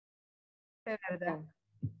de verdad.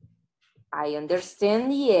 I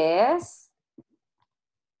understand, yes.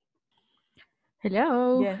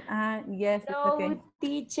 Hello. Yes, yes, it's okay. Hello,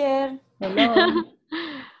 teacher. Hello.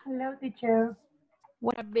 Hello, teacher.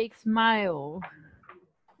 What a big smile.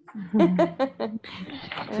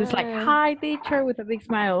 She's like, Ah, hi, teacher, with a big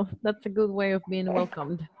smile. That's a good way of being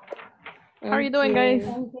welcomed. How are you doing, guys?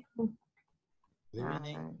 okay. Good Good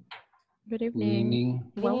evening. Good Good evening.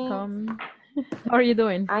 evening. Welcome. How are you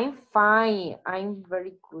doing? I'm fine. I'm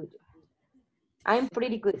very good. I'm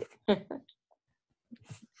pretty good.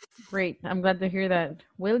 Great. I'm glad to hear that.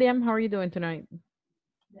 William, how are you doing tonight?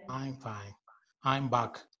 I'm fine. I'm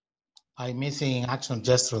back. I missing action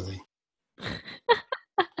yesterday.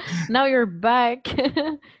 Now you're back.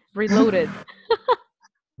 Reloaded.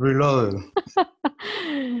 Reloaded.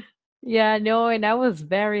 Yeah, no, and I was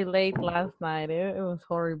very late last night. It was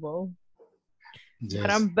horrible. But Yes.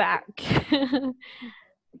 I'm back.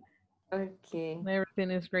 Okay.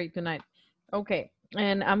 Everything is great tonight. Okay.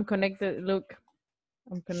 And I'm connected. Look,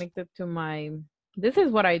 I'm connected to my. This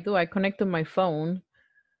is what I do. I connect to my phone.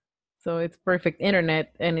 So it's perfect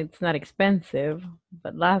internet and it's not expensive.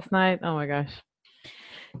 But last night, oh my gosh.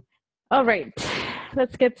 All right.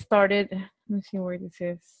 Let's get started. Let me see where this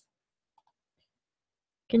is.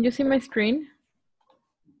 Can you see my screen?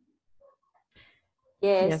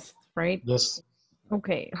 Yes. Right? Yes.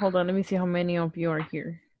 Okay, hold on. Let me see how many of you are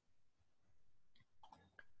here.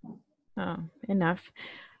 Oh, enough.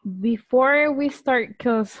 Before we start,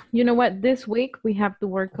 because you know what? This week we have to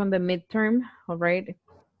work on the midterm, all right?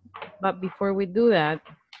 But before we do that,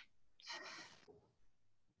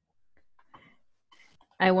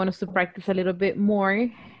 I want us to practice a little bit more.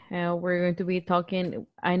 We're going to be talking,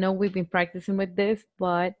 I know we've been practicing with this,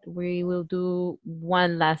 but we will do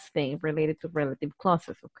one last thing related to relative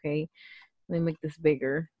clauses, okay? Let me make this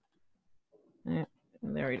bigger.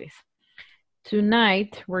 There it is.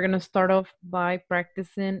 Tonight, we're going to start off by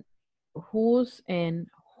practicing who's and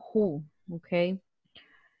who, okay?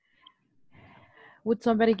 Would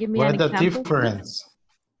somebody give me What an the example, please? difference?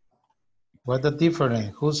 What the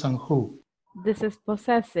difference? Who's and who? This is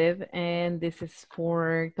possessive, and this is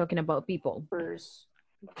for talking about people, First.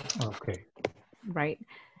 Okay. right?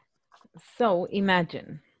 So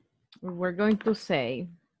imagine we're going to say,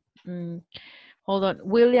 hold on,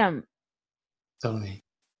 William, Tell me.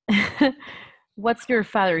 what's your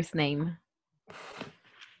father's name?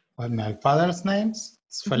 What my father's name is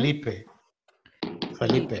Felipe.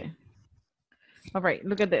 Felipe. All right,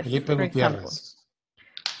 look at this. Felipe For example, Gutierrez.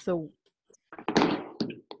 so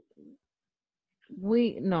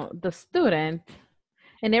the student,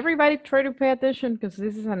 and everybody try to pay attention because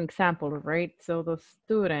this is an example, right? So the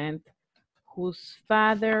student whose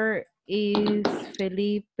father is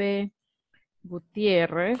Felipe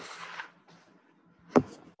Gutierrez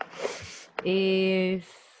is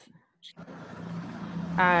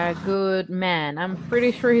a good man. I'm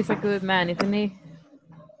pretty sure he's a good man, isn't he?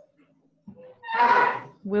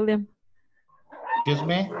 William? Excuse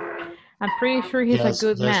me? I'm pretty sure he's a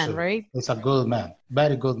good man, sir. right? He's a good man.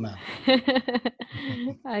 Very good man.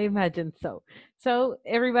 I imagine so. So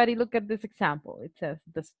everybody look at this example. It says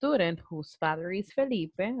the student whose father is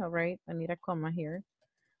Felipe. All right, I need a comma here.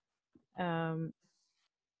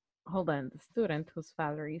 Hold on. The student whose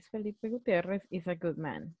father is Felipe Gutierrez is a good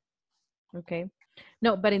man. Okay.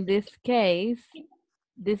 No, but in this case,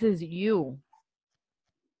 this is you,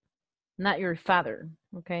 not your father.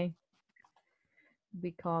 Okay.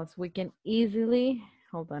 Because we can easily,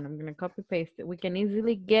 hold on, I'm going to copy paste it. We can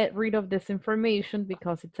easily get rid of this information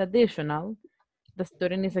because it's additional. The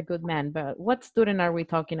student is a good man, but what student are we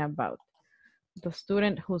talking about? The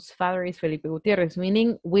student whose father is Felipe Gutierrez,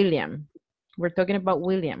 meaning William. We're talking about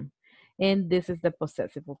William. And this is the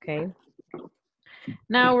possessive, okay?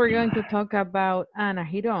 Now we're going to talk about Ana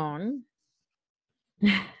Giron.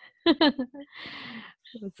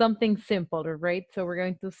 Something simple, right? So we're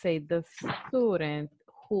going to say the student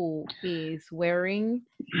who is wearing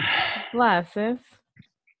glasses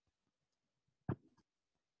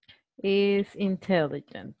is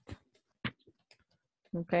intelligent.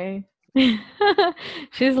 Okay.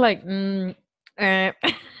 She's like, yes,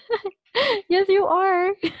 you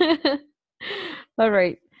are. All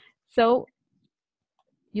right. So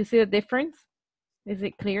you see the difference? Is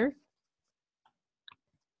it clear?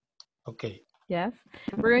 Okay. Yes.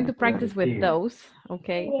 We're going to practice with those.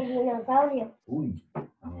 Okay.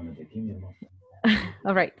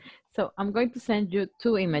 All right. So I'm going to send you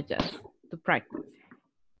 2 images to practice.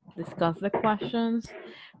 Discuss the questions.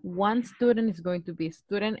 One student is going to be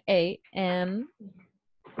student A and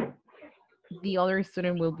the other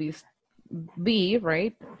student will be B,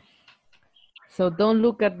 right? So don't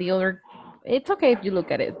look at the other it's okay if you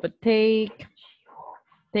look at it, but take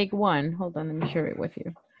one. Hold on, let me share it with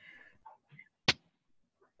you.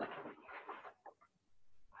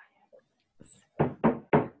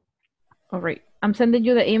 All right, I'm sending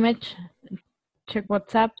you the image. Check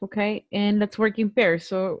WhatsApp, okay? And let's work in pairs.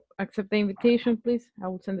 So accept the invitation, please. I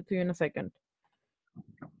will send it to you in a second.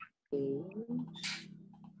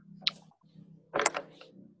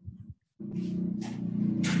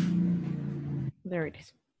 There it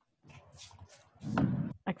is.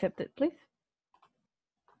 Accept it, please.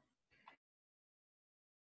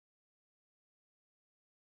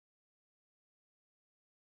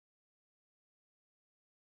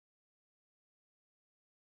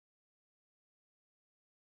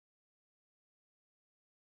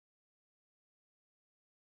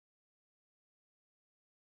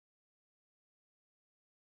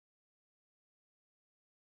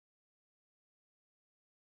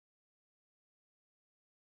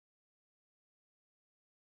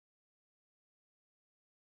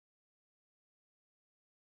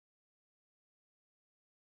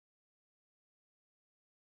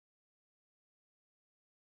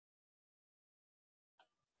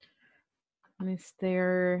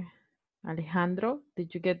 Mr. Alejandro,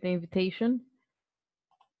 did you get the invitation?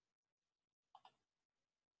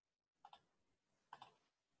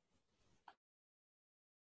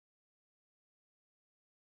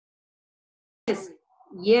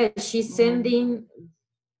 Yes, she's sending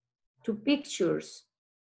 2 pictures.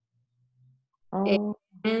 Oh,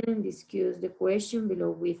 And discuss the question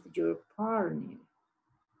below with your partner.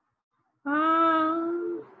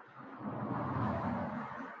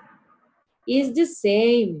 It's the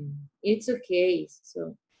same. It's okay.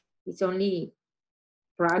 So it's only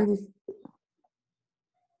practice.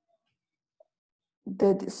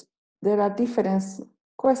 there are different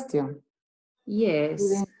questions. Yes.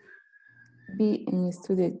 Student B and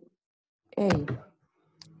student A.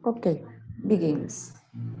 Okay, begins.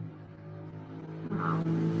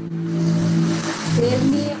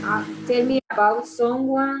 Tell me about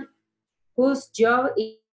someone whose job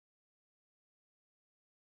is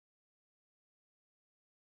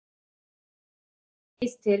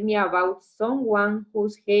tell me about someone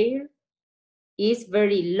whose hair is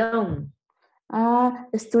very long.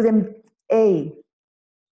 Student A.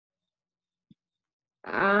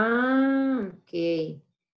 Okay.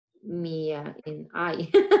 Mia and I.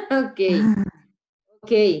 Okay.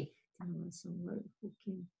 Okay. Someone who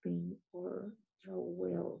can paint or draw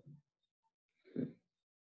well.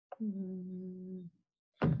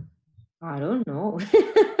 I don't know.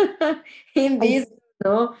 In this,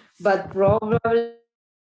 no, but probably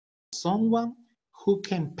Someone who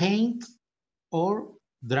can paint or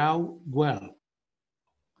draw well.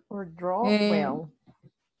 Or draw well.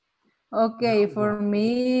 Okay, Draw for well.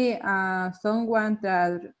 me, someone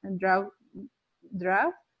that draw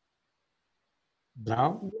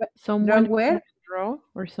Someone who where? can draw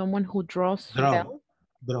or someone who draws Draw.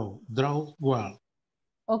 well. Draw well.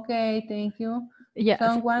 Okay, thank you. Yes.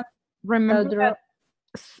 Someone Remember that draw. that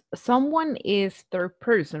someone is third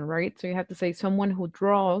person, right? So you have to say someone who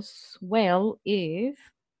draws well is.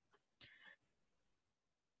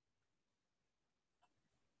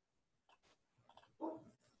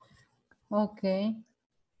 Okay.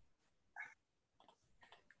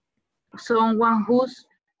 Someone whose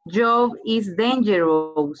job is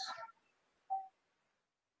dangerous.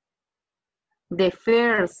 The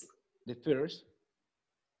first. The first.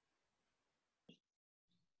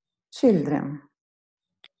 Children.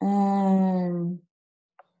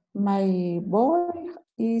 My boy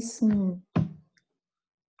is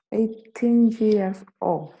 18 years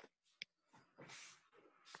old.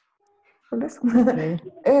 ¿Solo eso? Okay.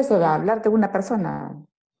 Eso, de hablar de una persona.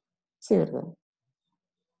 Sí, ¿verdad?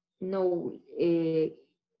 no.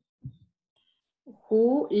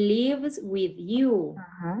 Who lives with you?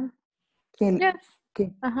 Ajá. Yes.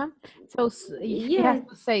 ¿Qué? So you have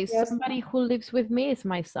to say yes. somebody who lives with me is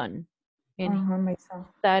my son. And My son.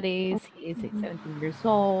 that is, he is 17 years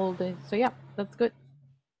old. So yeah, that's good.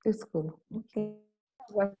 It's cool. Okay.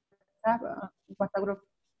 WhatsApp group.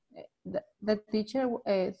 The teacher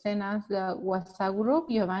sent us the WhatsApp group,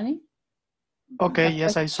 Giovanni. Okay,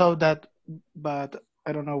 yes, I saw that, but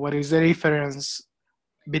I don't know what is the difference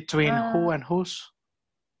between who and whose.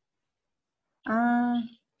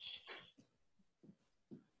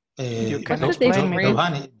 You can explain me.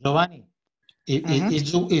 Giovanni,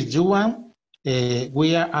 if you want,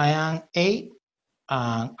 where I am A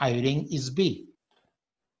and Irene is B.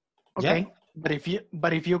 Okay, Yeah?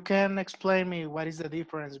 but if you can explain me what is the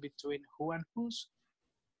difference between who and whose.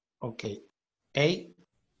 Okay, A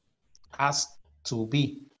has to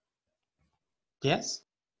be. Yes?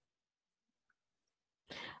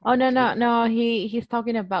 Oh, no. He's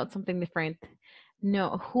talking about something different.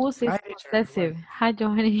 No, whose is Hi, teacher. possessive? Well, Hi,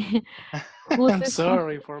 Johnny. Whose I'm is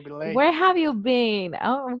sorry for being late. Where have you been?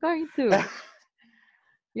 Oh, I'm going to.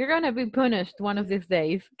 You're gonna be punished one of these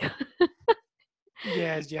days.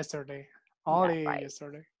 Yes, yesterday. Yeah, Only right.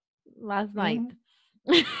 yesterday. Last night.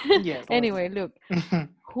 Yes. Anyway, look, Night.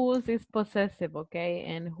 whose is possessive, okay?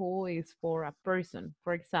 And who is for a person.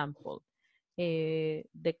 For example,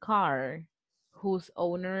 the car whose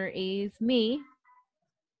owner is me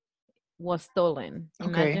was stolen. Okay.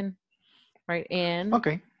 Imagine, right? And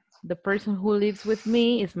Okay. the person who lives with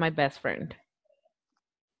me is my best friend.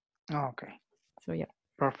 Okay. So yeah.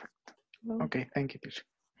 Perfect. Okay. Thank you, teacher.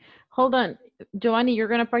 Hold on, Giovanni, you're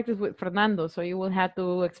gonna practice with Fernando, so you will have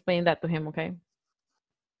to explain that to him, okay?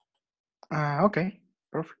 Okay.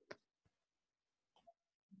 Perfect.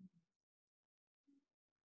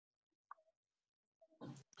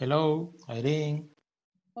 Hello, Irene.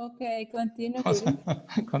 Okay, continue, Willy.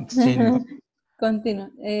 Continue. Continue.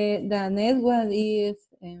 The next one is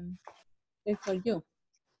for you.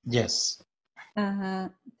 Yes.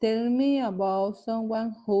 Tell me about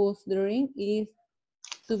someone whose dream is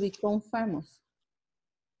to become famous.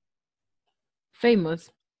 Famous.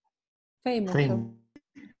 Famous. Prim-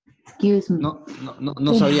 Excuse me.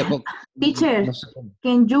 No sabía cómo. Teacher, No sé cómo.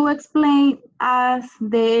 can you explain us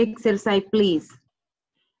the exercise, please?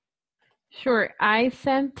 Sure, I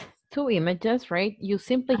sent 2 images, right? You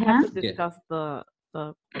simply have to Yes. discuss the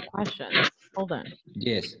question. Hold on.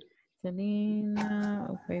 Yes. Selena,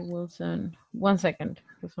 okay, Wilson. 1 second,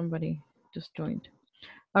 because somebody just joined.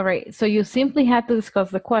 All right, so you simply have to discuss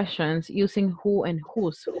the questions using who and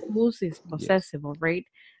whose. Whose is possessive, right?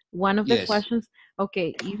 One of the Yes. questions,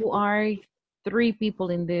 okay, you are 3 people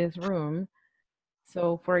in this room.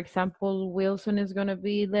 So, for example, Wilson is going to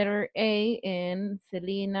be letter A and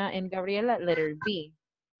Selena and Gabriela letter B.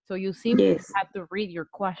 So you simply Yes. have to read your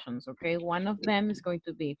questions, okay? One of them is going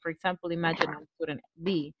to be, for example, imagine I'm student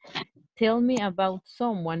B. Tell me about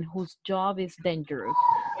someone whose job is dangerous.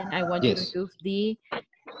 And I want you to Yes. use the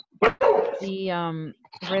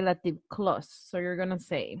relative clause. So you're going to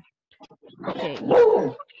say, okay,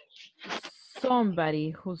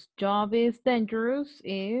 somebody whose job is dangerous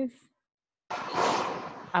is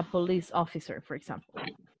a police officer, for example.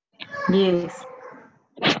 Yes.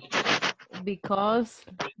 Because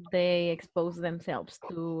they expose themselves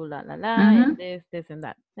to la la la Mhm. and this and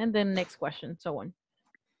that. And then next question, so on.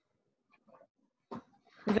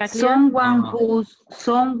 Is that clear?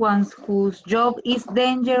 Someone whose job is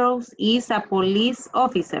dangerous is a police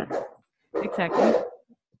officer. Exactly.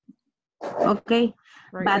 Okay.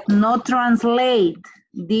 Right. But not translate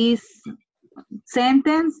this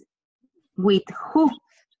sentence with who.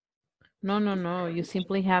 No. You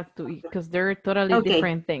simply have to, because they're totally Okay.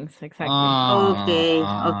 different things. Exactly. Okay.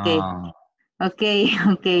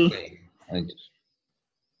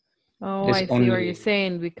 Oh, It's I see what you're only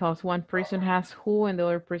saying, because one person has who and the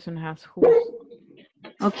other person has whose.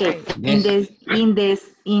 Okay. Right. yes. In the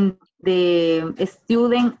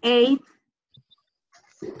student aid,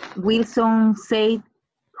 Wilson said,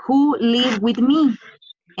 who live with me?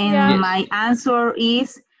 And Yeah. Yes. my answer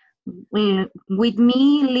is, with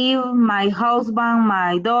me live my husband,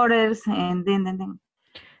 my daughters, and then.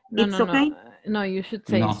 No, It's okay? No, you should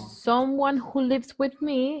say No. someone who lives with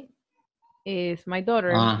me is my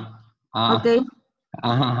daughter. Okay.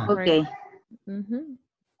 Right. Okay. Mm-hmm.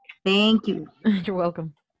 Thank you. You're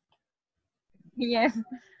welcome. Yes.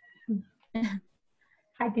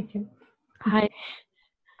 Hi, teacher. Hi.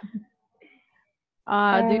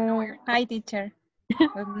 Do you know what you're Hi, teacher.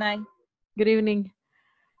 Good night. Good evening.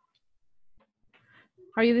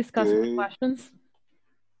 Are you discussing the questions?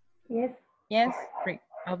 Yes, Yes. Great.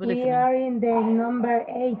 I'll be we listening. are in the number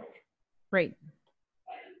 8, Great.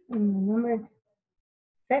 number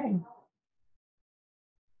 7.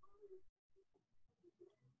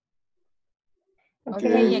 Okay,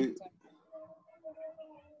 Okay. Hector.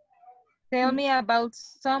 Tell me about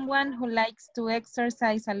someone who likes to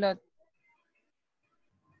exercise a lot.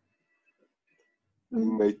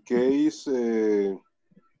 In my case,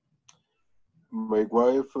 my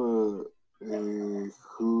wife who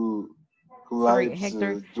Sorry, likes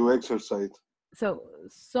Hector. to exercise. So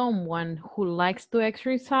someone who likes to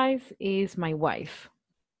exercise is my wife.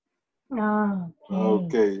 Okay.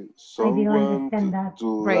 Okay, I didn't someone understand that.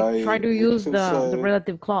 to Right. Try like to use the exercise.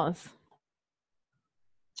 relative clause.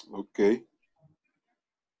 Okay.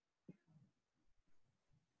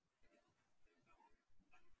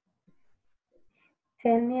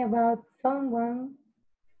 Tell me about someone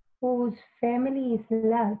whose family is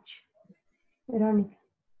large. Veronica.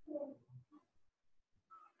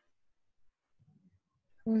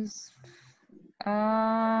 who's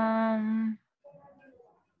um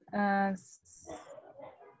uh,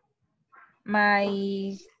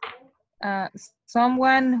 my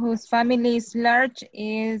someone whose family is large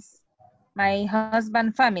is my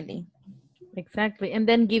husband family. Exactly. And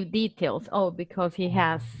then give details. Oh, because he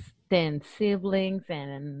has 10 siblings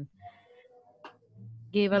and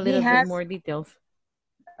give a He little bit has, more details.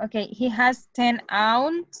 okay, he has 10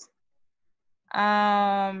 aunts.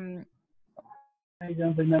 I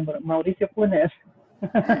don't remember. Mauricio Funes.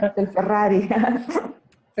 El Ferrari.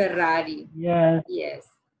 Ferrari. Yes, Yes.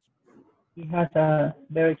 he has a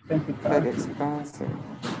very expensive car. Very expensive.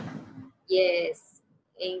 Yes.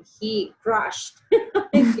 And he crashed.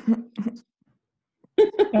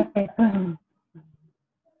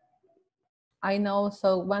 I know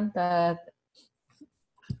someone that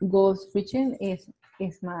goes fishing is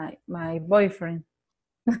my boyfriend.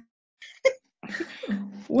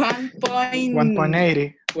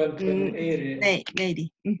 1.80.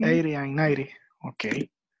 80. 80 and 90. Okay.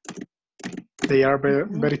 They are very,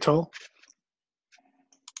 very tall.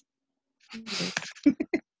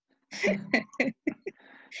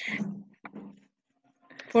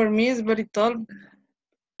 For me, it's very tall.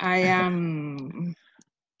 I am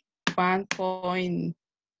 1.52.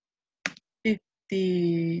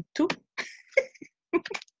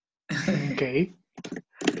 Okay.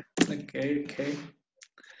 Okay.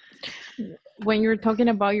 When you're talking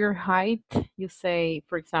about your height, you say,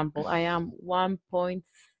 for example, I am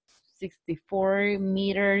 1.64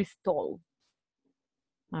 meters tall.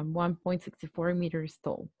 I'm 1.64 meters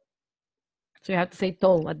tall. So you have to say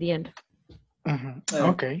tall at the end.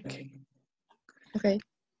 Okay. Okay.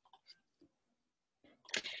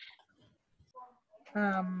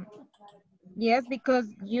 Yes, because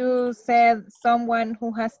you said someone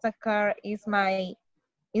who has a car is my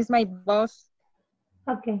boss.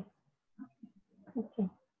 Okay. Okay.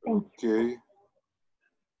 Thank you.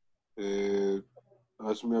 Okay.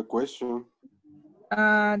 Ask me a question.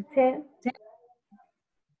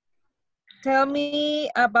 Tell me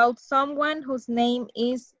about someone whose name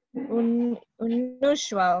is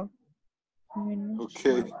unusual.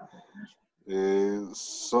 Okay.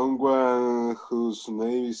 Someone whose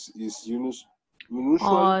name is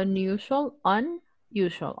unusual. Unusual.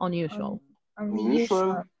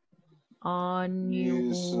 Unusual.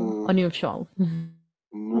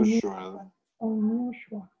 Unusual.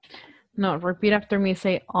 Unusual. No, repeat after me.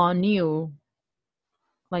 Say on you.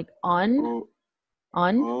 Like on.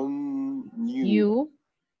 You.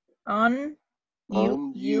 Unusual.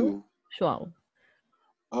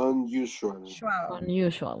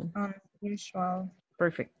 Unusual.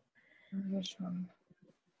 Perfect. Unusual.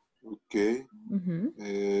 Okay.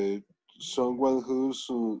 Someone whose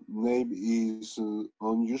name is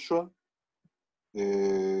unusual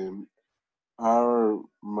are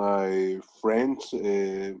my friends.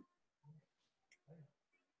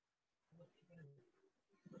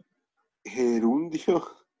 Gerundio.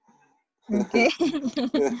 Okay.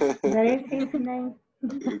 That is his name.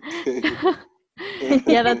 Okay.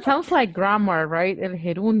 Yeah, that sounds like grammar, right? El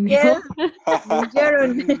gerundio. Yes.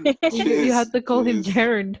 Gerund. You have to call him Yes.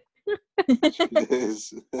 gerund.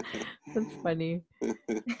 Yes. That's funny.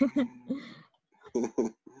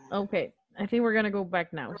 Okay, I think we're gonna go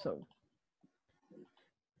back now. So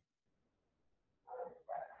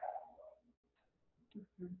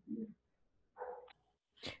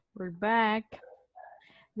we're back.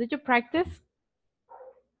 Did you practice?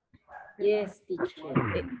 Yes,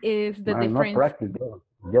 teacher. Is the Not difference? practice,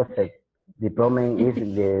 just the problem is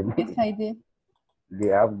Yes, I did.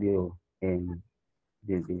 the audio and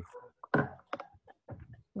the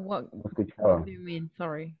What escuchaba. do you mean?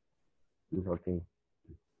 Sorry, It's okay.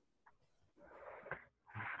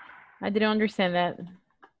 I didn't understand that.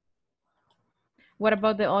 What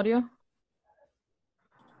about the audio?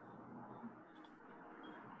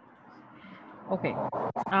 Okay.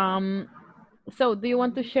 So do you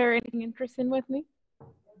want to share anything interesting with me?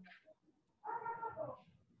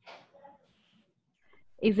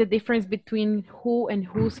 Is the difference between who and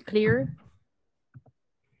who's clear?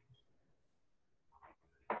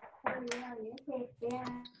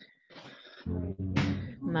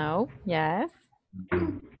 No. Yes.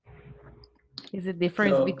 Is the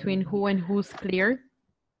difference So, between who and who's clear?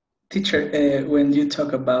 teacher, when you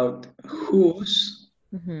talk about whose,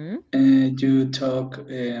 you talk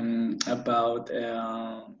about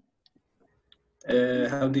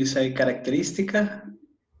how do you say característica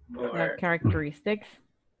or Yeah, characteristics.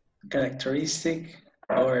 characteristic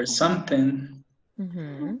or something.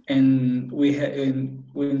 And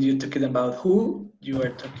when you're talking about who, you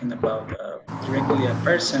are talking about directly a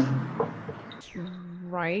person.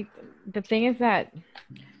 right? The thing is that,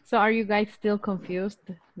 so are you guys still confused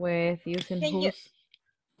with using whose?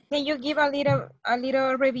 Can you give a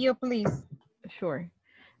little review, please? Sure.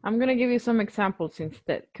 I'm going to give you some examples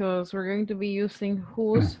instead, because we're going to be using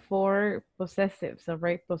whose for possessives, all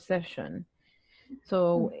right? Possession.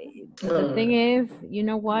 So the thing is, you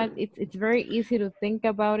know what? It's very easy to think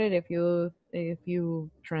about it if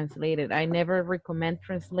you translate it. I never recommend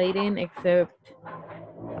translating except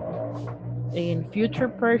in future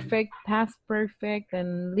perfect, past perfect,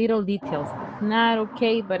 and little details. It's not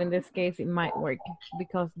okay, but in this case it might work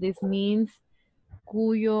because this means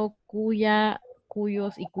cuyo, cuya,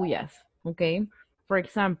 cuyos, y cuyas. Okay. For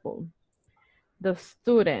example, the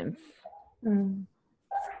students.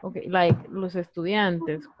 Okay, like los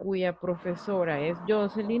estudiantes cuya profesora es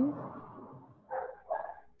Jocelyn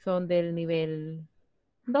son del nivel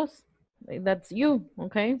 2. That's you,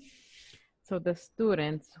 okay? So the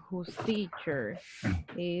students whose teacher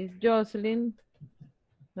is Jocelyn,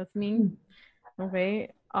 that's me,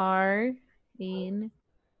 okay, are in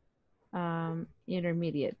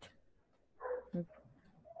intermediate.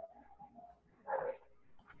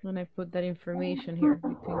 And I put that information here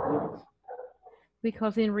between quotes.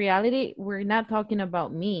 Because in reality, we're not talking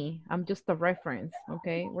about me. I'm just a reference,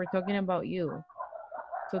 okay? We're talking about you.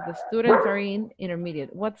 So the students are in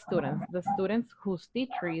intermediate. What students? The students whose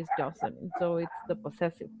teacher is Jocelyn. So it's the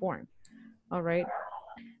possessive form, all right?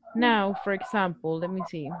 Now, for example, let me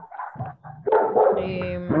see.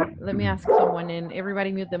 Let me ask someone, and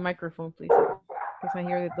everybody mute the microphone, please, because I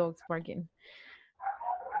hear the dogs barking.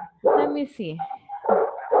 Let me see.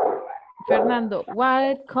 Fernando,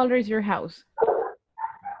 what color is your house?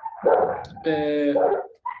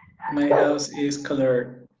 My house is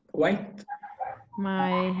colored white.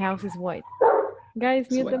 My house is white. Guys,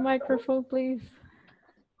 mute the microphone, please.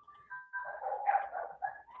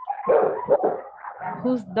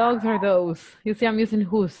 Whose dogs are those? You see, I'm using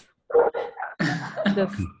whose. The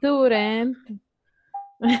student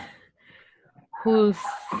whose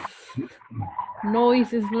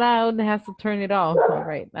noise is loud has to turn it off. All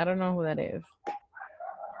right, I don't know who that is.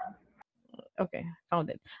 Okay, found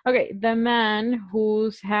it. Okay, the man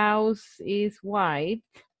whose house is white.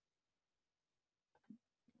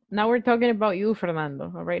 Now we're talking about you,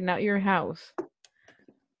 Fernando, all right, not your house.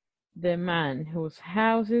 The man whose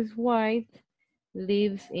house is white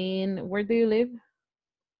lives in, where do you live?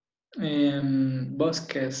 En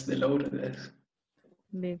Bosques de Lourdes.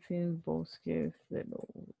 Lives in Bosques de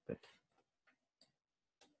Lourdes.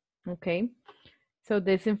 Okay, so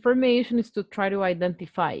this information is to try to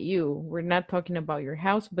identify you. We're not talking about your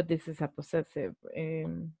house, but this is a possessive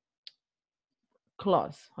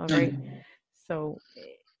clause, all right? So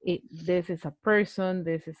this is a person,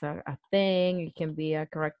 this is a thing, it can be a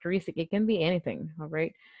characteristic, it can be anything, all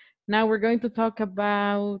right? Now we're going to talk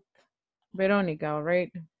about Veronica, all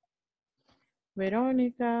right?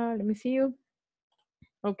 Veronica, let me see you.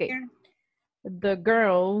 Okay, the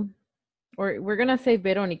girl, or we're gonna say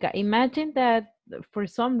Veronica. Imagine that for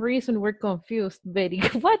some reason we're confused.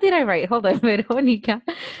 What did I write? Hold on, Veronica.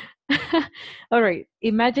 All right,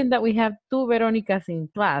 imagine that we have two Veronicas in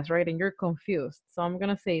class, right? And you're confused. So I'm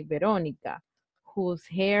gonna say Veronica, whose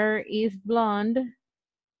hair is blonde.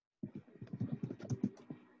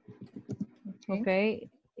 Okay,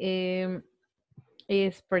 is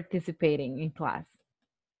participating in class.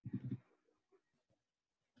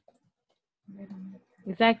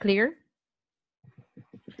 Is that clear?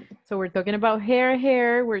 So we're talking about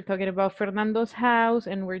hair, we're talking about Fernando's house,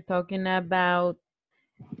 and we're talking about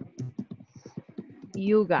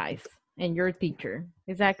you guys and your teacher.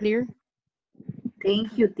 Is that clear?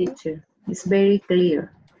 Thank you, teacher. It's very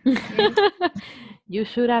clear. You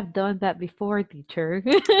should have done that before, teacher.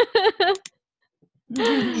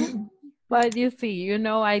 But you see, you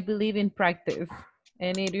know, I believe in practice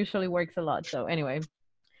and it usually works a lot. So anyway,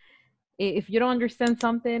 if you don't understand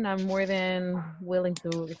something, I'm more than willing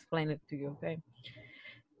to explain it to you, okay?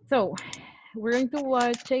 So we're going to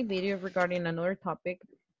watch a video regarding another topic.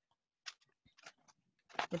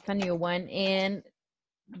 It's a new one, and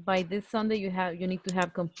by this Sunday you need to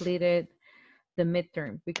have completed the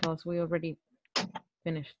midterm because we already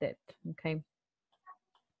finished it, okay?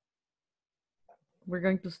 We're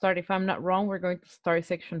going to start, if I'm not wrong, we're going to start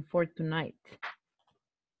section 4 tonight.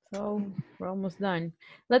 So we're almost done.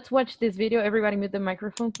 Let's watch this video. Everybody mute the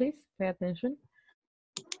microphone, please. Pay attention.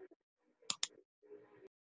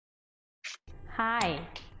 Hi,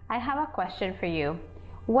 I have a question for you.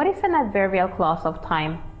 What is an adverbial clause of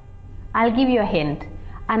time? I'll give you a hint.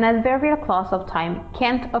 An adverbial clause of time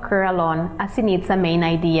can't occur alone as it needs a main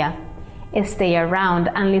idea. Stay around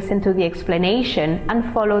and listen to the explanation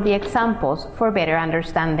and follow the examples for better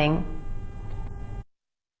understanding.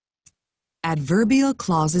 Adverbial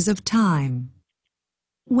clauses of time.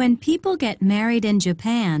 When people get married in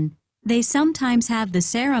Japan, they sometimes have the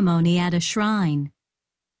ceremony at a shrine.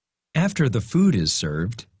 After the food is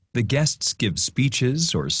served, the guests give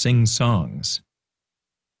speeches or sing songs.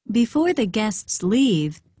 Before the guests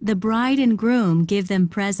leave, the bride and groom give them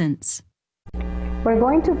presents. We're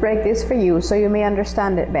going to break this for you so you may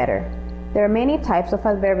understand it better. There are many types of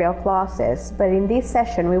adverbial clauses, but in this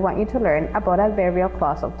session we want you to learn about adverbial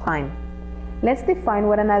clause of time. Let's define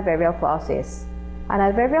what an adverbial clause is. An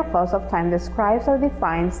adverbial clause of time describes or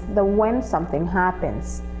defines the when something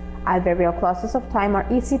happens. Adverbial clauses of time are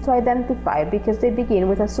easy to identify because they begin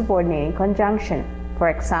with a subordinating conjunction. For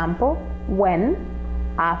example, when,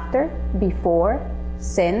 after, before,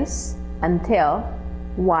 since, until,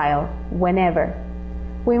 while, whenever.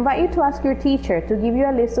 We invite you to ask your teacher to give you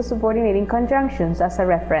a list of subordinating conjunctions as a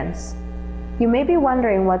reference. You may be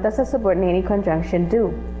wondering, what does a subordinating conjunction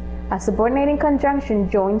do? A subordinating conjunction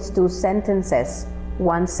joins two sentences,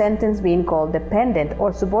 one sentence being called dependent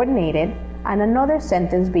or subordinated, and another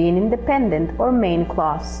sentence being independent or main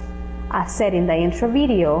clause. As said in the intro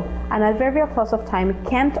video, an adverbial clause of time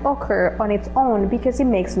can't occur on its own because it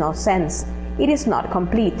makes no sense. It is not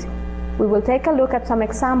complete. We will take a look at some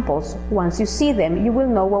examples. Once you see them, you will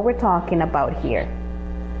know what we're talking about here.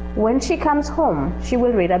 When she comes home, she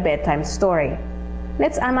will read a bedtime story.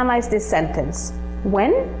 Let's analyze this sentence.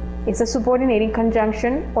 When is a subordinating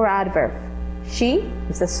conjunction or adverb. She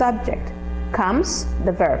is the subject. Comes,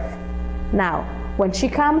 the verb. Now, when she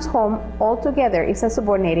comes home, altogether is a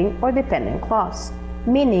subordinating or dependent clause,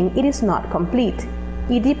 meaning it is not complete.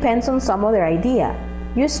 It depends on some other idea.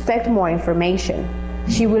 You expect more information.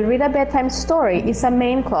 She will read a bedtime story is a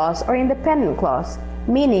main clause or independent clause,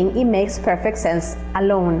 meaning it makes perfect sense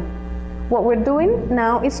alone. What we're doing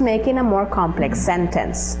now is making a more complex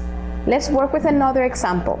sentence. Let's work with another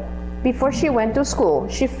example. Before she went to school,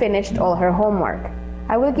 she finished all her homework.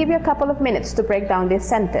 I will give you a couple of minutes to break down this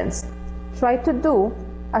sentence. Try to do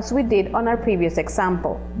as we did on our previous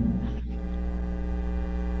example.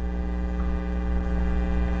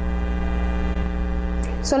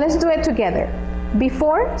 So let's do it together.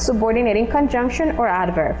 Before, subordinating conjunction or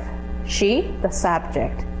adverb. She, the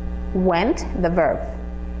subject. Went, the verb.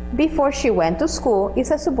 Before she went to school is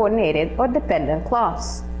a subordinated or dependent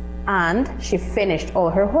clause. And she finished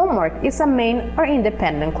all her homework is a main or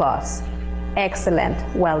independent clause. Excellent,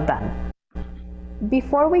 well done.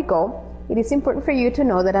 Before we go, it is important for you to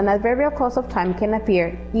know that an adverbial clause of time can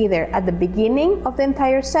appear either at the beginning of the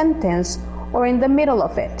entire sentence or in the middle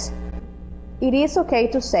of it. It is okay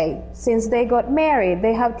to say, since they got married,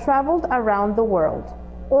 they have traveled around the world,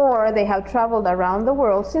 or they have traveled around the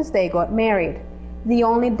world since they got married. The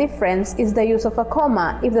only difference is the use of a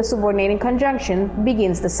comma if the subordinating conjunction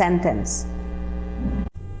begins the sentence.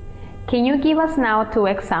 Can you give us now 2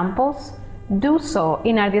 examples? Do so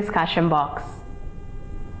in our discussion box.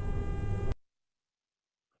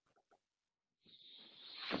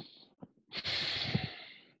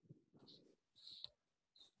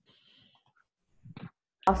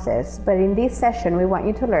 But in this session we want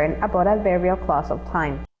you to learn about adverbial clause of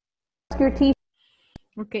time. Ask your teacher.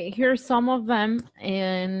 Okay, here's some of them,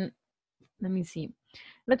 and let me see.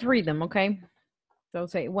 Let's read them, okay? So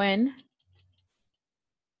say when,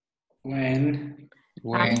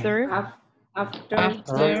 after, after,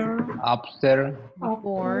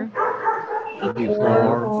 before,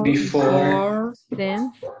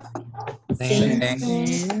 since,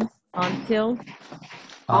 until,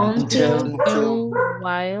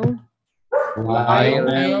 while,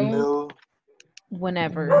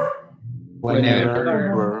 whenever.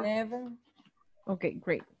 Okay,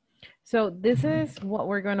 great. So this is what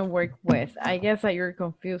we're going to work with. I guess that you're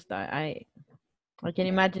confused. I can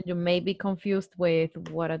imagine you may be confused with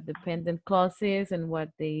what a dependent clause is and what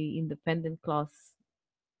the independent clause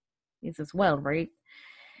is as well, right?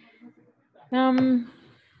 That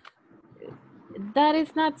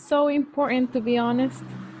is not so important, to be honest,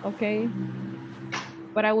 okay?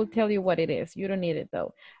 But I will tell you what it is. You don't need it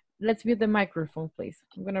though. Let's mute the microphone, please.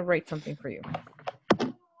 I'm gonna write something for you.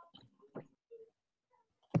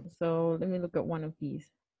 So let me look at one of these.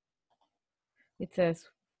 It says,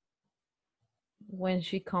 when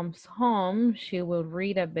she comes home, she will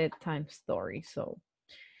read a bedtime story. So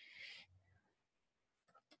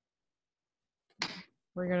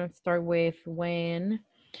we're gonna start with when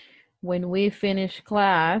we finish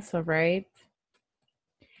class, all right,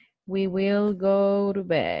 we will go to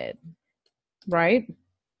bed, right?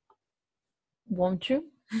 Won't you?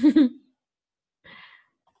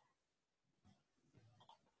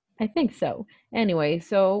 I think so. Anyway,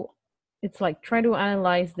 so it's like try to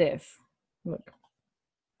analyze this. Look,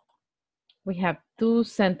 we have two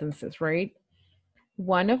sentences, right?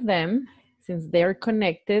 One of them, since they're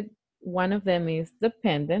connected, one of them is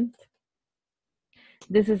dependent.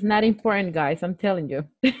 This is not important, guys, I'm telling you.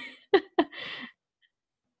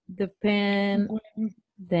 Dependent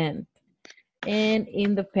and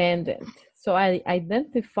independent. So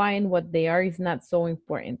identifying what they are is not so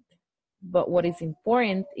important. But what is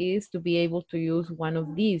important is to be able to use one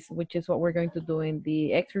of these, which is what we're going to do in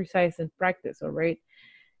the exercise and practice, all right?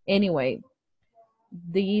 Anyway,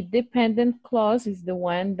 the dependent clause is the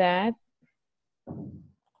one that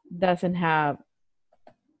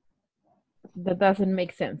doesn't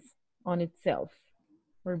make sense on itself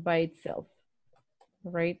or by itself,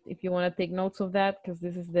 right? If you want to take notes of that, because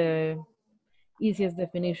this is the easiest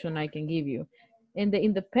definition I can give you. And the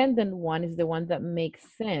independent one is the one that makes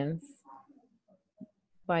sense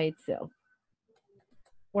by itself.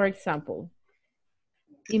 For example,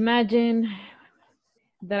 imagine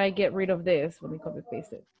that I get rid of this. Let me copy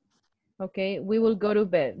paste it. Okay, we will go to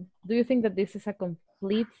bed. Do you think that this is a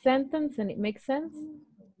complete sentence and it makes sense?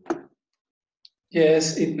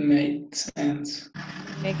 Yes, it makes sense.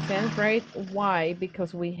 Makes sense, right? Why?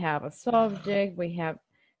 Because we have a subject, we have,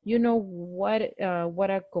 you know what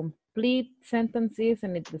a complete sentence is,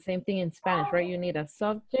 and it's the same thing in Spanish, right? You need a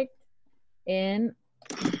subject and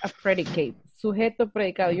a predicate. Sujeto,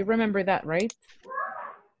 predicado. You remember that, right?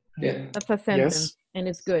 Yeah. That's a sentence, Yes. and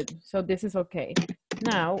it's good. So this is okay.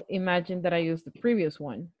 Now, imagine that I use the previous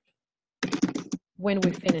one. When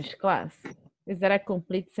we finish class. Is that a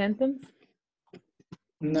complete sentence?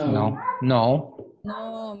 No. No.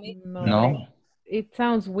 No, me. No. It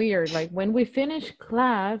sounds weird. Like when we finish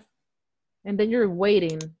class, and then you're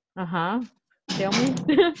waiting. Tell me.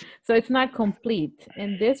 So it's not complete.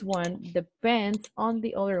 And this one depends on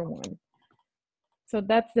the other one. So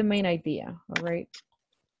that's the main idea. All right.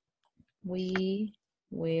 We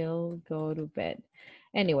will go to bed.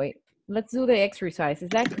 Anyway, let's do the exercise. Is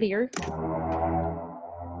that clear?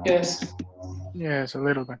 Yes. Yes, a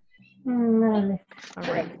little bit. No.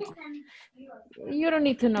 All right. You don't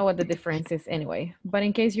need to know what the difference is anyway, but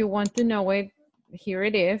in case you want to know it, here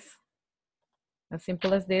it is. As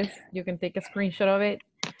simple as this. You can take a screenshot of it.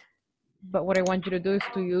 But what I want you to do is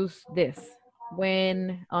to use this.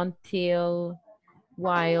 When, until,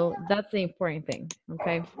 while. That's the important thing,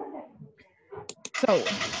 okay? So,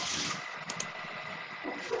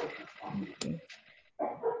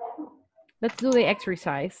 let's do the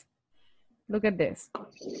exercise. Look at this.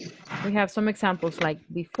 We have some examples like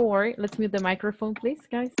before. Let's mute the microphone, please,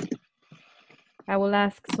 guys. I will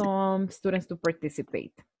ask some students to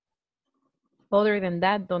participate. Other than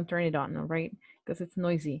that, don't turn it on, all right? Because it's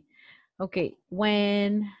noisy. Okay,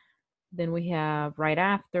 when, then we have right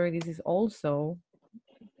after. This is also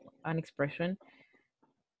an expression.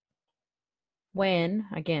 When,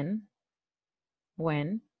 again,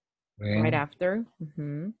 when. Right after.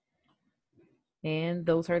 And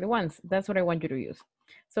those are the ones. That's what I want you to use.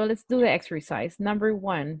 So let's do the exercise. Number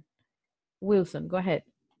 1, Wilson, go ahead.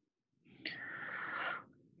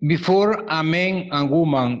 Before a man and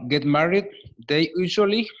woman get married, they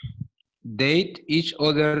usually date each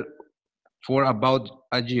other for about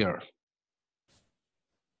a year.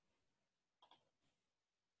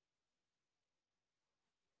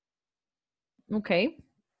 Okay,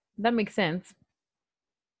 that makes sense.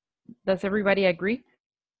 Does everybody agree?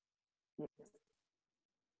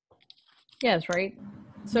 Yes, right?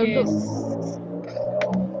 So Yes.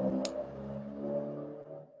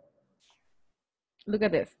 look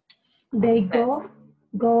at this. They go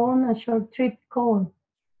on a short trip called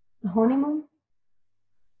a honeymoon.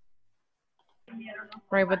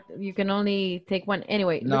 Right, but you can only take one.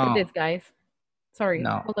 Anyway, look at No. this, guys. Sorry,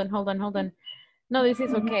 No. hold on. No, this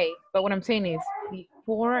is okay. But what I'm saying is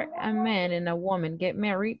before a man and a woman get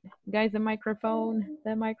married, guys, the microphone.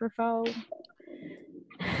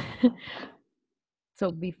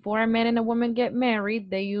 So before a man and a woman get married,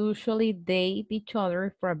 they usually date each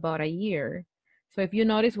other for about a year. So if you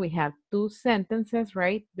notice, we have two sentences,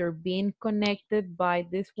 right? They're being connected by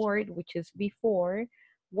this word, which is before.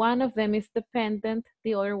 One of them is dependent,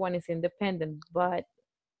 the other one is independent. But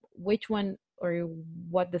which one or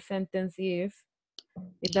what the sentence is,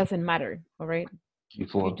 it doesn't matter, all right?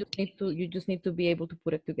 Before. You just need to be able to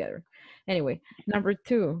put it together. Anyway, number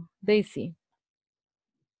 2, Daisy.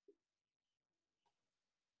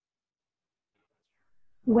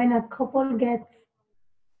 When a couple gets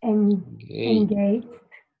engaged,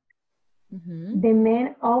 the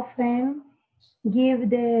men often give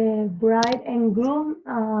the bride and groom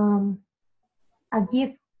a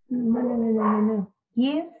gift.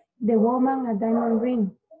 Gives the woman a diamond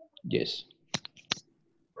ring. Yes.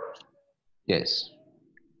 Yes.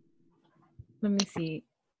 Let me see.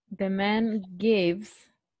 The man gives,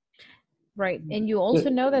 right? And you also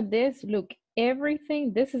know that this, look,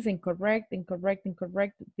 everything, this is incorrect, incorrect,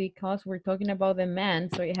 incorrect, because we're talking about the man,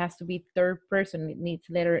 so it has to be third person. It needs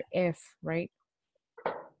letter F, right?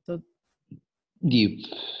 So Give.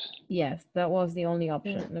 yes, that was the only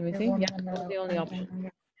option. Let me see. Yeah, that was the only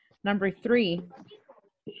option. Number 3,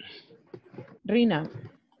 Rina.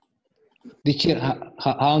 Teacher,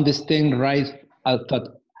 how understand right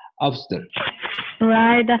after?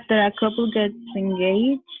 Right after a couple gets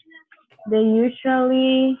engaged, they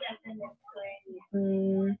usually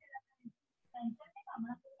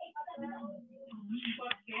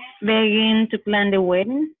begin to plan the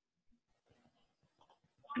wedding.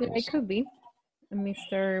 Yeah, it could be.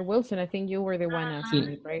 Mr. Wilson, I think you were the one asking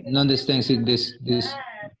it, right? No understand this.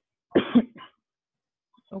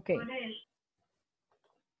 Okay.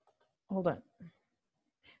 Hold on.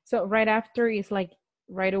 So right after is like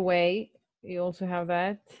right away. You also have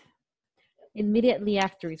that. Immediately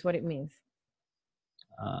after is what it means.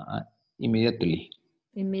 Immediately.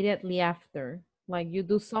 Immediately after. Like you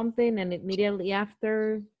do something and immediately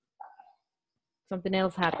after something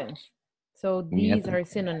else happens. So these are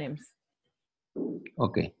synonyms.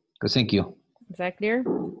 Okay. Thank you. Is that clear?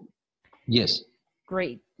 Yes.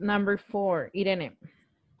 Great. Number 4, Irene.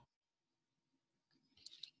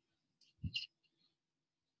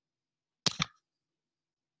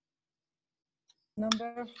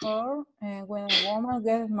 Number 4, when a woman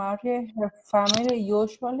gets married, her family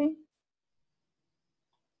usually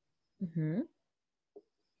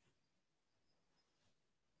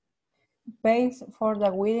pays for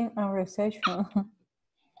the wedding and reception.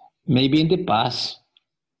 Maybe in the past.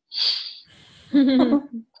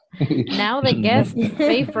 Now the guests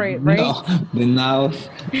pay for it, right? No,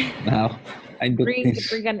 now I don't think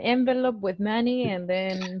so. Bring an envelope with money and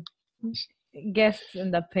then guests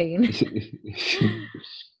end up paying.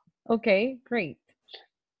 Okay, great.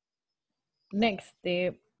 Next,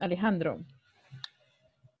 Alejandro.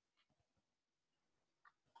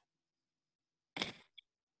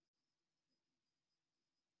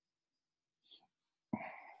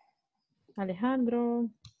 Alejandro.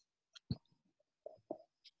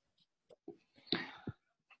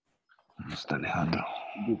 Mr. Alejandro.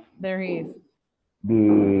 There he is.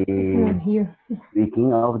 The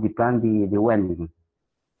king of the plan, the wedding.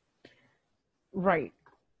 Right.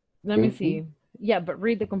 Let me see. Yeah, but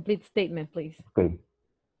read the complete statement, please. Okay.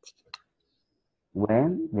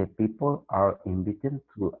 When the people are invited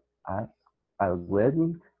to a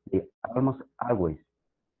wedding, they almost always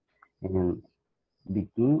and the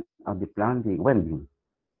king of the plan, the wedding.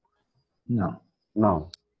 No.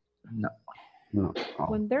 No. No. No.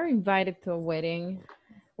 When they're invited to a wedding,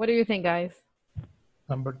 what do you think, guys?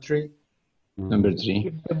 Number 3. Number 3.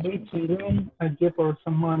 Give the rich room a gift or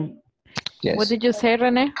some money. Yes. What did you say,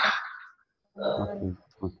 Rene? Okay.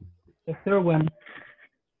 The third one.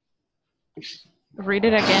 Read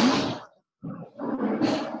it again.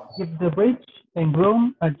 Give the rich and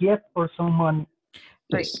groom a gift or some money.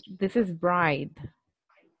 Right. This is bride.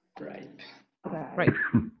 Right. Right.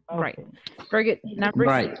 Right. Very good. Number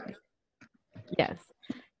 6. Yes.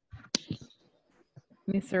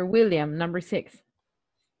 Mr. William, number 6.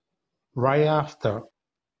 Right after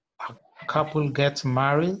a couple gets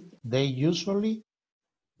married, they usually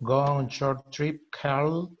go on a short trip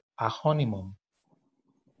called a honeymoon.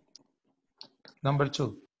 Number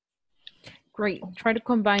 2. Great. Try to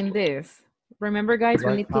combine this. Remember, guys,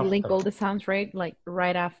 we need to link all the sounds, right? Like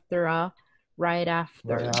right after a, right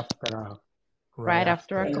after. Right after a. Right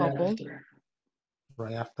after a couple.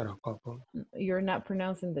 Right after a couple. You're not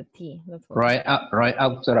pronouncing the T. That's what. Right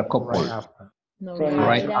after a couple. Right after. No,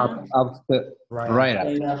 Right after. Right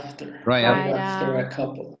after a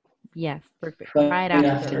couple. Yes, perfect. Right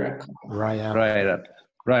after a couple. Right after.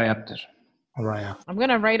 Right after. Right after. I'm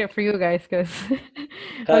gonna write it for you guys because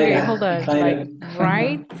okay, hold on. Like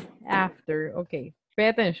right after. Okay, pay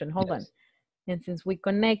attention. Hold on. And since we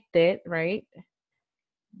connected, right?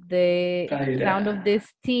 The sound of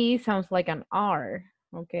this T sounds like an R.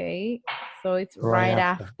 Okay, so it's right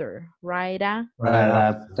after. Right after. Right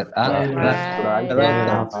after.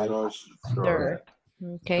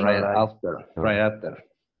 Okay. Right after. Right after.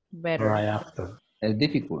 Better. Right after. It's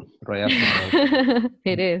difficult. Right after.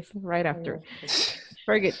 It is right after.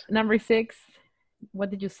 Very good. Number 6. What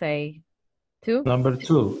did you say? 2? Number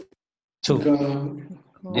 2. 2.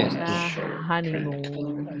 Yes.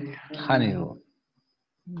 Honeymoon. Honeymoon.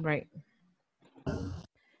 Right.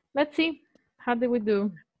 Let's see. How did we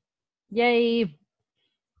do? Yay.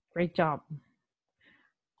 Great job.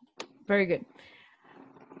 Very good.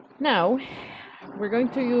 Now, we're going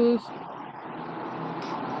to use,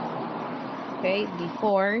 okay,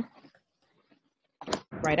 before,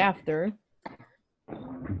 right after,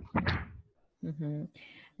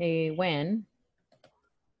 when,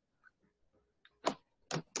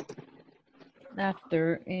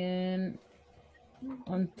 after, and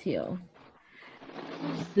until.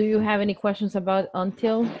 Do you have any questions about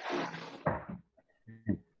until?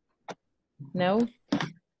 No?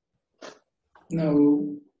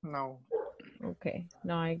 No. No. Okay,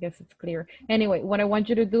 no, I guess it's clear. Anyway, what I want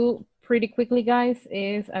you to do pretty quickly, guys,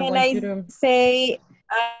 is I Can want I you to... say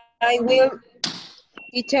I will,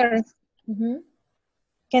 teacher?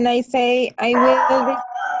 Can I say I will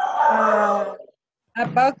read a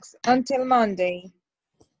box until Monday?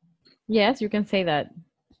 Yes, you can say that.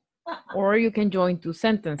 Or you can join two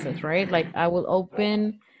sentences, right? Like, I will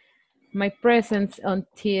open my presents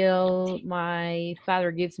until my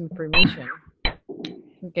father gives me permission.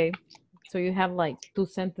 Okay, so you have like two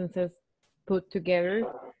sentences put together,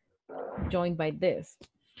 joined by this.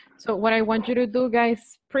 So what I want you to do,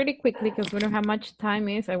 guys, pretty quickly, because we don't have much time,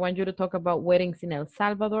 is I want you to talk about weddings in El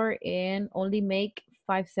Salvador and only make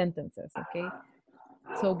 5 sentences, okay?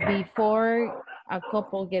 So before a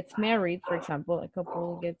couple gets married, for example, a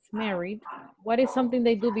couple gets married, what is something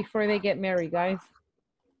they do before they get married, guys?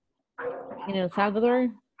 In El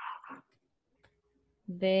Salvador,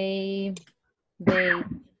 they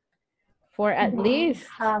for at least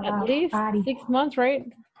 6 months,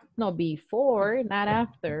 right? No, before, not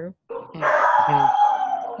after.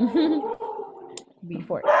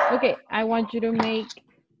 Before. Okay, I want you to make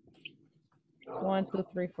 1, 2,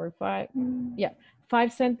 3, 4, 5. Yeah,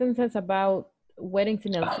 5 sentences about weddings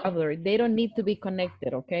in El Salvador. They don't need to be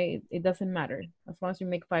connected, okay? It doesn't matter as long as you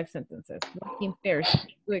make 5 sentences. Work in pairs.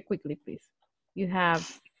 Do it quickly, please. You have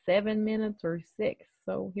 7 minutes or 6.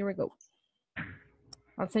 So here we go.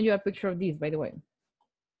 I'll send you a picture of these, by the way.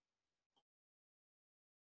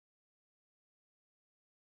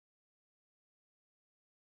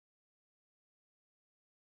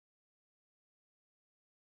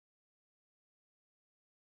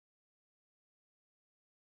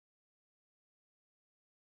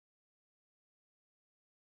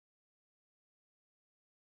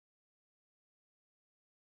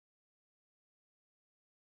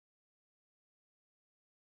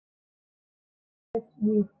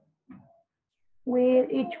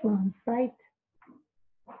 With each one, right?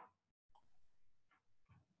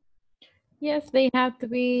 Yes, they have to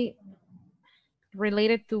be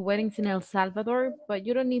related to weddings in El Salvador, but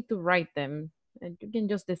you don't need to write them. And you can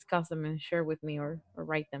just discuss them and share with me or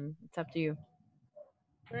write them. It's up to you.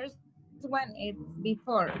 First one is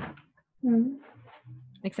before.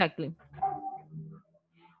 Exactly.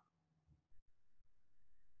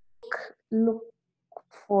 Look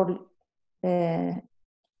for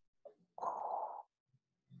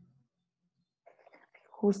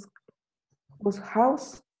whose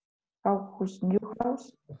house, whose new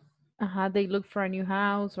house. They look for a new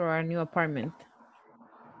house or a new apartment.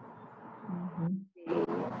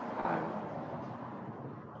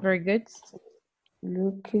 Very good.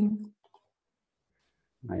 Looking.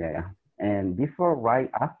 Yeah. And before, right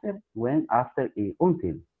after, when, after y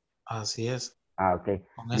until. Así es. Okay.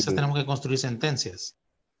 Con esas tenemos que construir sentencias.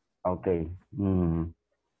 Okay. Vamos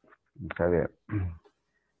a ver.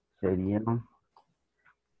 Sería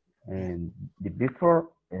the before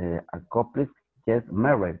a couple gets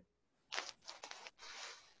married.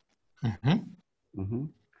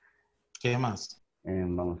 ¿Qué más?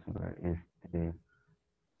 Vamos a ver.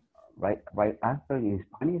 Right after in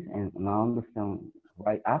Spanish, and now understand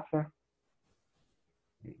right after.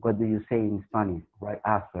 What do you say in Spanish? Right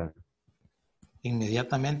after.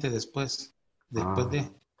 Inmediatamente después. Después de.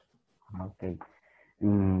 Okay.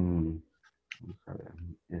 Vamos a ver.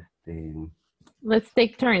 Let's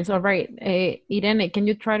take turns. All right. Irene, can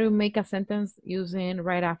you try to make a sentence using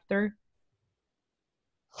right after?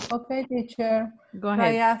 Okay, teacher. Go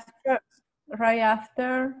ahead. Right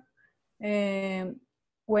after,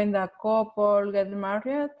 when the couple get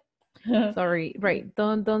married. Sorry, right.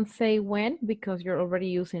 Don't say when because you're already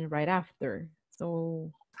using right after.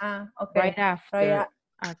 So okay. Right after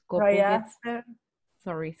a couple gets.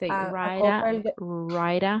 Sorry, say right after.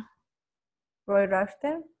 Right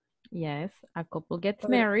after. Yes, a couple gets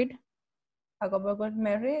married. A couple gets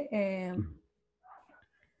married.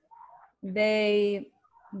 They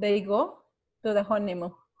go to the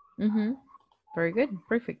honeymoon. Very good,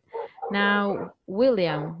 perfect. Now,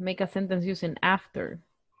 William, make a sentence using after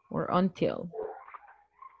or until.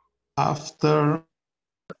 After.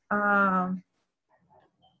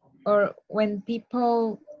 Or when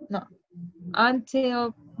people, no,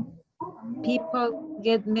 until people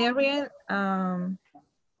get married,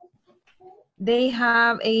 they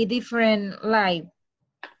have a different life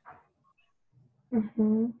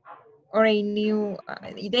or a new,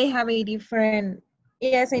 they have a different,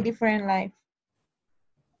 yes, a different life.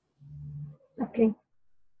 Okay.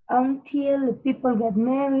 Until people get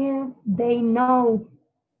married, they know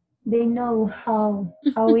how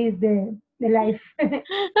is the life.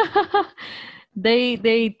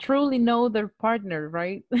 They truly know their partner,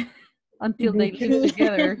 right? Until they live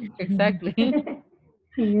together. Exactly.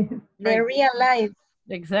 The real life.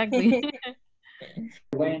 Exactly.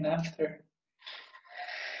 When after.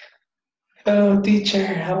 Oh, teacher,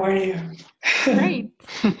 how are you? Great.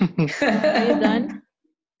 Are you done?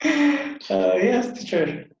 Yes,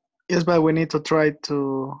 teacher. Yes, but we need to try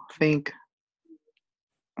to think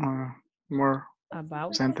more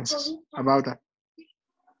About? sentences about that.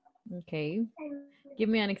 Okay. Give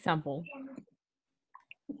me an example.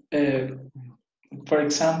 For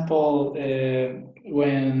example,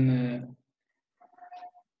 when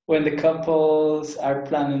the couples are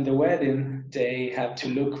planning the wedding, they have to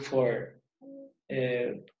look for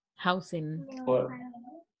Housing.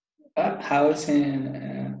 Housing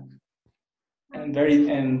and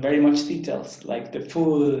very much details like the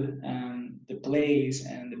food and the place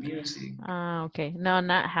and the music. Okay. No,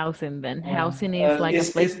 not housing then. Housing is like a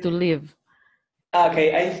Is place to live.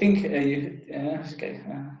 okay? I think okay.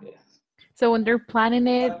 Yeah. So when they're planning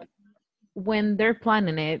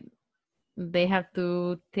it, they have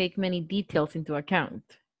to take many details into account.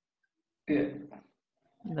 Yeah.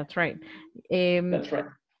 That's right. That's right.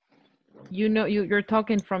 You know, you're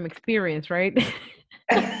talking from experience, right?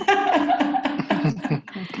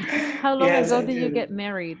 How long Yes, ago I did you do. get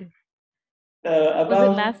married? About Was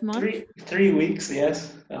it last month? 3 weeks,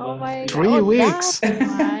 yes. Oh my God. 3 weeks. That's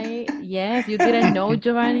why. Yes, you didn't know,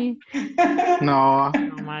 Giovanni? No.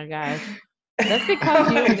 Oh my gosh. That's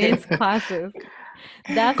because you missed classes.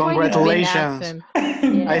 That's why he's been Congratulations. absent.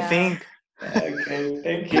 Yeah. I think. Okay,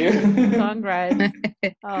 thank you. Congrats.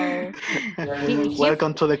 Oh.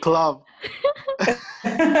 Welcome to the club.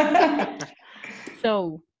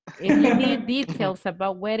 So, if you need details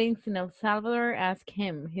about weddings in El Salvador, ask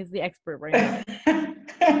him. He's the expert right now.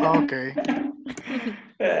 Okay.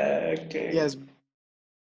 Okay. Yes.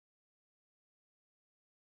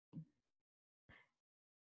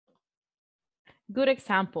 Good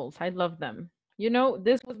examples. I love them. You know,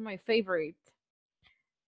 this was my favorite.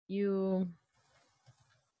 You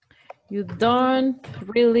don't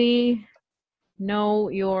really know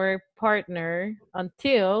your partner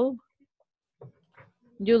until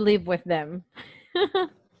you live with them.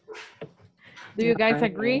 Do you guys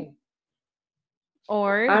agree?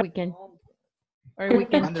 Or we can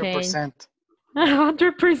change 100%.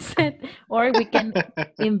 100%, or we can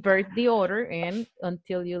invert the order, and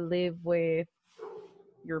until you live with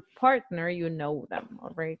your partner, you know them.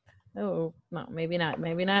 All right. Oh no, maybe not.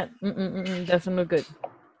 Doesn't look good.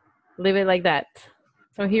 Leave it like that.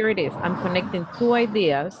 So here it is. I'm connecting two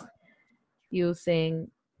ideas using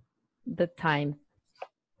the time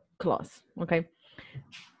clause. Okay.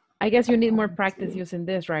 I guess you need more practice using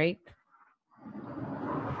this, right?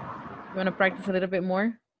 You want to practice a little bit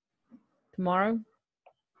more tomorrow?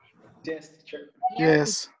 Yes, teacher.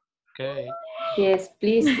 Yes. Okay. Yes,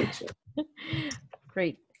 please, teacher.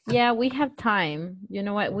 Great. Yeah, we have time. You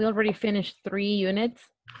know what? We already finished 3 units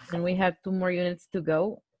and we have 2 more units to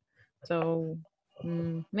go. So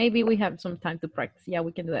maybe we have some time to practice. Yeah,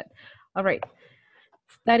 we can do that. All right.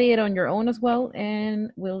 Study it on your own as well,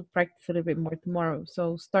 and we'll practice a little bit more tomorrow.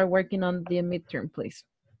 So start working on the midterm, please.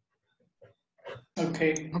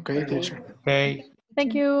 Okay. Okay, teacher. Okay.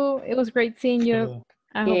 Thank you. It was great seeing you.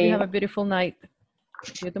 I hope you have a beautiful night.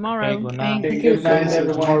 See you tomorrow. Okay, good night. Good night, See you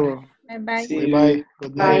everyone. tomorrow. Bye-bye. See Bye-bye. you.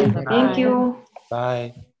 Good night. Bye. Thank you.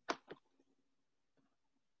 Bye.